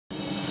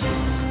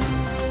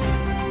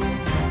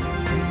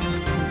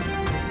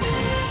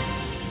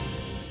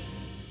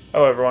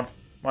Hello everyone,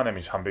 my name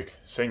is Humbik,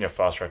 Senior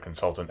FastTrack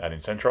Consultant at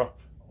Incentra.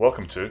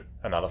 Welcome to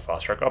another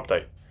FastTrack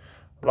update.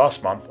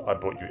 Last month I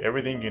brought you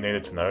everything you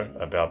needed to know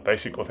about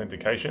basic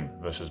authentication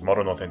versus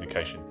modern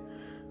authentication.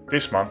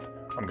 This month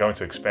I'm going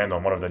to expand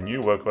on one of the new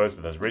workloads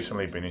that has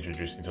recently been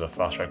introduced into the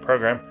FastTrack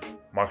program,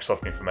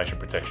 Microsoft Information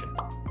Protection.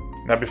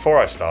 Now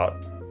before I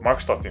start,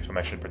 Microsoft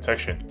Information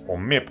Protection, or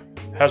MIP,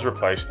 has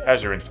replaced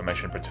Azure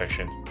Information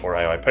Protection, or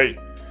AIP.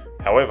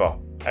 However,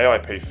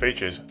 AIP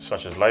features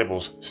such as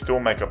labels still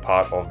make a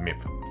part of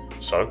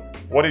MIP. So,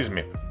 what is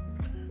MIP?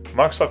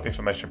 Microsoft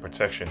Information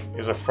Protection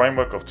is a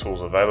framework of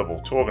tools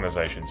available to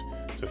organizations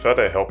to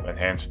further help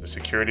enhance the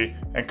security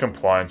and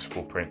compliance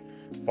footprint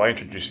by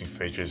introducing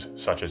features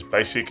such as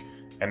basic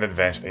and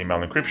advanced email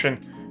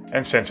encryption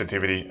and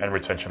sensitivity and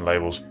retention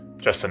labels,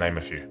 just to name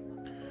a few.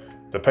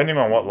 Depending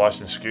on what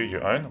license SKU you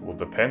own will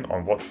depend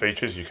on what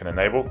features you can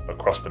enable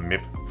across the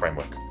MIP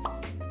framework.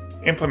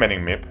 Implementing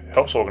MIP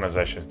helps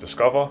organizations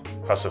discover,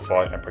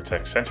 classify, and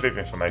protect sensitive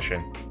information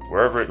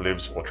wherever it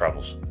lives or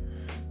travels.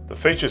 The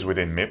features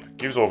within MIP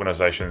gives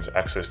organizations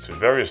access to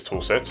various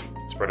toolsets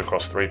spread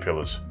across three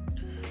pillars: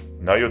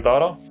 know your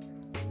data,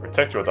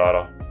 protect your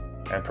data,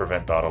 and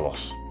prevent data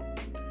loss.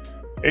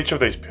 Each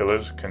of these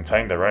pillars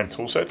contain their own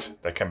toolsets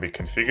that can be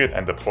configured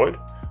and deployed,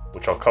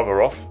 which I'll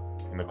cover off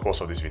in the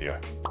course of this video.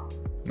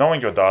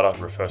 Knowing your data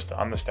refers to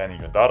understanding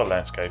your data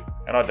landscape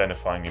and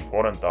identifying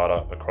important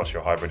data across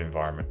your hybrid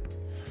environment.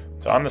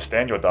 To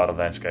understand your data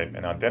landscape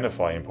and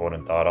identify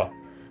important data,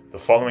 the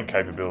following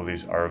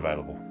capabilities are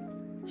available: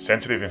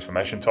 sensitive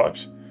information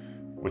types,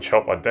 which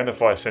help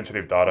identify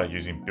sensitive data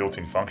using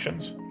built-in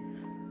functions;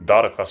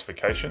 data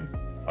classification,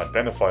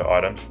 identify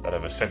items that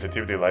have a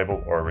sensitivity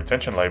label or a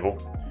retention label;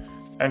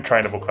 and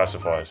trainable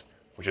classifiers,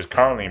 which is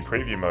currently in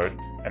preview mode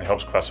and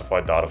helps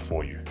classify data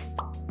for you.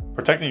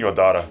 Protecting your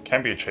data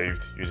can be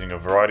achieved using a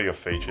variety of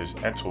features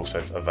and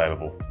toolsets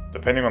available,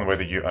 depending on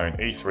whether you own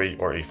E3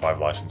 or E5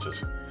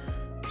 licenses.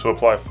 To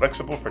apply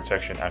flexible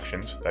protection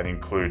actions that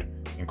include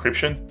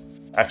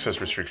encryption, access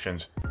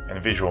restrictions,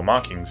 and visual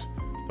markings,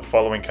 the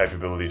following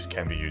capabilities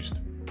can be used: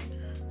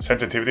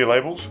 sensitivity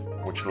labels,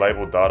 which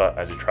label data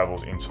as it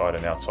travels inside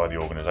and outside the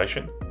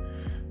organization;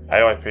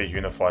 AIP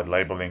Unified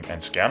Labeling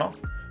and Scanner.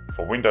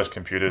 For Windows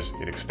computers,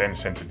 it extends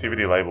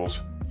sensitivity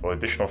labels for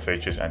additional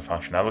features and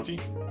functionality;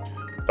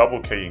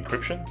 double key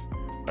encryption,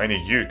 only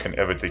you can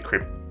ever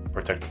decrypt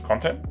protected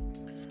content;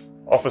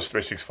 Office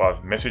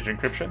 365 message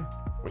encryption,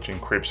 which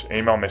encrypts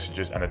email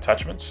messages and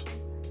attachments;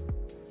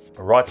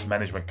 a rights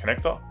management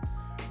connector,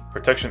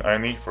 protection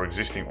only for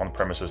existing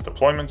on-premises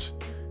deployments;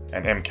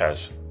 and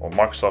MCAS, or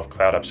Microsoft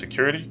Cloud App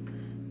Security,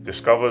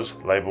 discovers,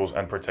 labels,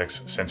 and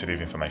protects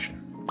sensitive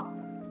information.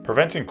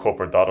 Preventing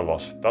corporate data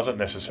loss doesn't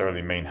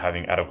necessarily mean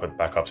having adequate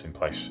backups in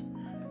place.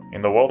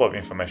 In the world of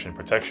information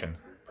protection,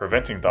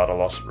 preventing data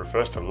loss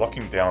refers to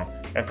locking down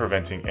and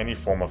preventing any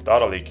form of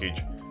data leakage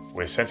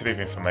where sensitive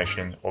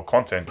information or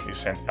content is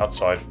sent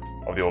outside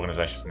of the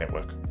organization's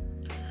network.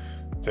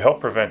 To help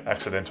prevent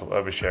accidental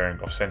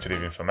oversharing of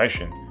sensitive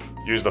information,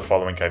 use the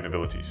following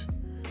capabilities: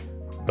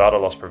 data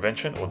loss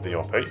prevention, or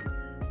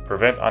DLP,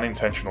 prevent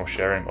unintentional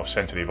sharing of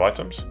sensitive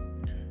items;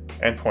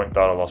 endpoint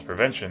data loss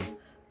prevention,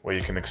 where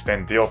you can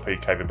extend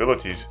DLP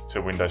capabilities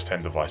to Windows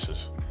 10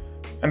 devices.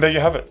 And there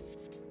you have it.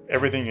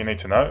 Everything you need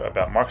to know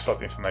about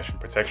Microsoft Information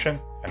Protection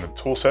and the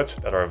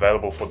toolsets that are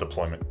available for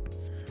deployment.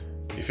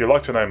 If you'd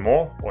like to know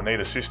more or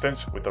need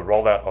assistance with the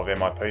rollout of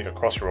MIP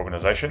across your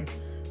organization,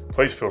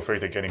 please feel free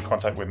to get in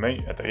contact with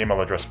me at the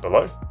email address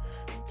below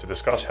to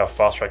discuss how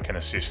FastTrack can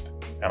assist,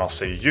 and I'll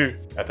see you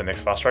at the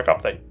next FastTrack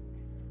update.